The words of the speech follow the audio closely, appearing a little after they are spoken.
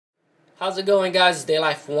How's it going, guys? It's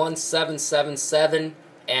DayLife1777,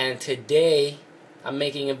 and today I'm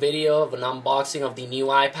making a video of an unboxing of the new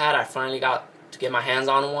iPad. I finally got to get my hands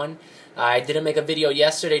on one. I didn't make a video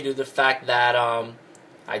yesterday due to the fact that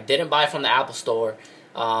I didn't buy it from the Apple Store.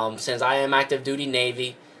 Since I am active duty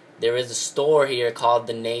Navy, there is a store here called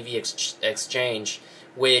the Navy Exchange,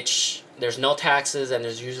 which there's no taxes and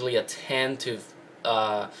there's usually a 10 to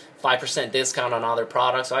 5% discount on all their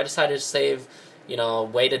products. So I decided to save,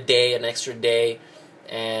 wait a day, an extra day,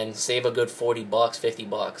 and save a good 40 bucks, 50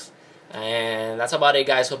 bucks. And that's about it,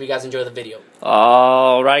 guys. Hope you guys enjoy the video.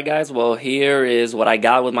 Alright, guys. Well, here is what I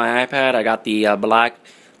got with my iPad. I got the black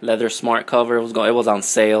leather smart cover. It was on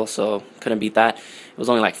sale, so couldn't beat that. It was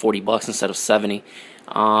only like 40 bucks instead of 70.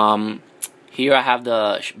 Here I have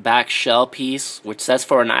the back shell piece, which says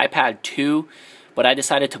for an iPad 2, but I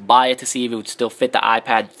decided to buy it to see if it would still fit the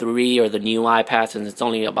iPad 3 or the new iPad, since it's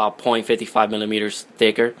only about 0.55 millimeters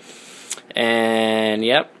thicker. And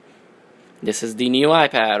yep, this is the new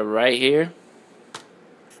iPad right here.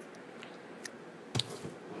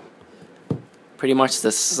 Pretty much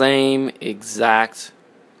the same exact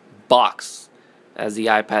box as the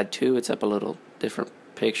iPad 2, except a little different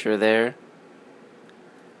picture there.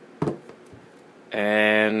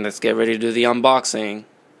 And let's get ready to do the unboxing.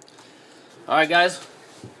 Alright, guys,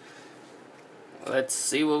 let's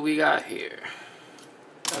see what we got here.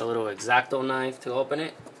 Got a little X-Acto knife to open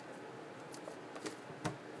it.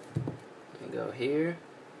 Go here.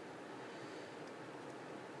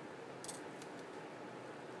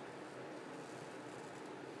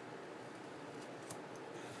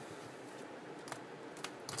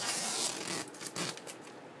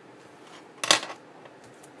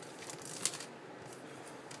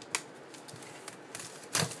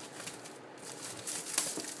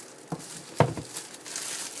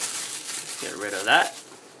 Get rid of that.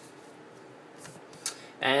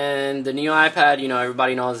 And the new iPad,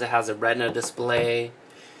 everybody knows it has a Retina display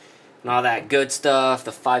and all that good stuff.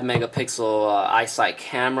 The 5 megapixel iSight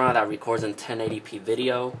camera that records in 1080p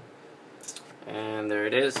video. And there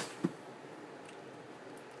it is.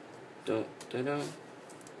 Dun, dun, dun.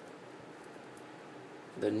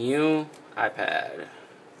 The new iPad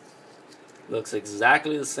looks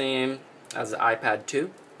exactly the same as the iPad 2.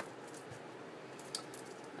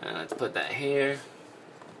 And let's put that here.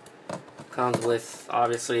 Comes with,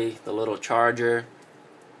 obviously, the little charger,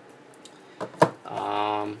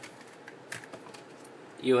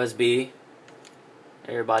 USB.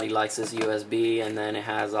 Everybody likes this USB, and then it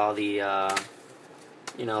has all the,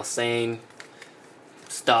 same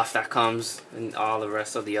stuff that comes in all the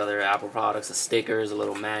rest of the other Apple products, the stickers, a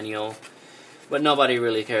little manual. But nobody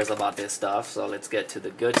really cares about this stuff, so let's get to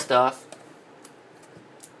the good stuff.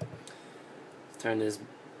 Turn this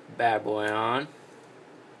bad boy on.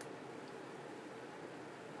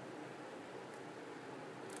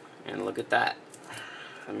 And look at that.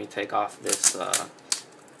 Let me take off this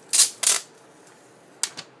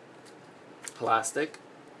plastic.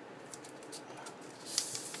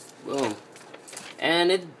 Boom.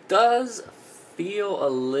 And it does feel a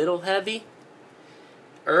little heavy,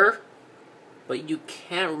 but you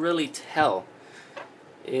can't really tell.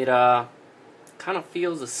 It kind of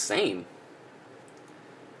feels the same.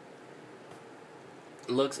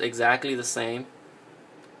 Looks exactly the same.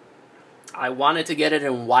 I wanted to get it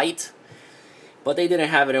in white, but they didn't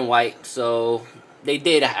have it in white, so they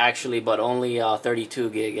did actually, but only 32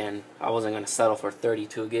 gig, and I wasn't going to settle for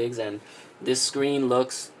 32 gigs, and this screen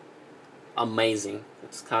looks amazing.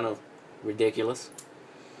 It's kind of ridiculous.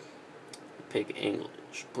 Pick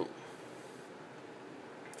English. Boom.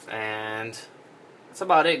 And that's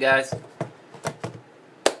about it, guys.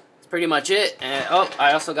 That's pretty much it. And oh,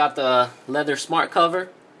 I also got the leather smart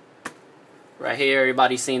cover. Right here,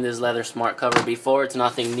 everybody's seen this leather smart cover before. It's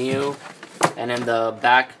nothing new. And then the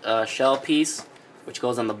back shell piece, which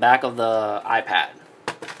goes on the back of the iPad.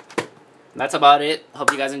 That's about it.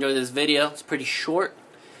 Hope you guys enjoyed this video. It's pretty short.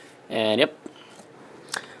 And yep.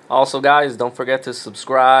 Also, guys, don't forget to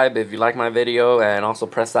subscribe if you like my video, and also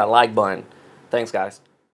press that like button. Thanks, guys.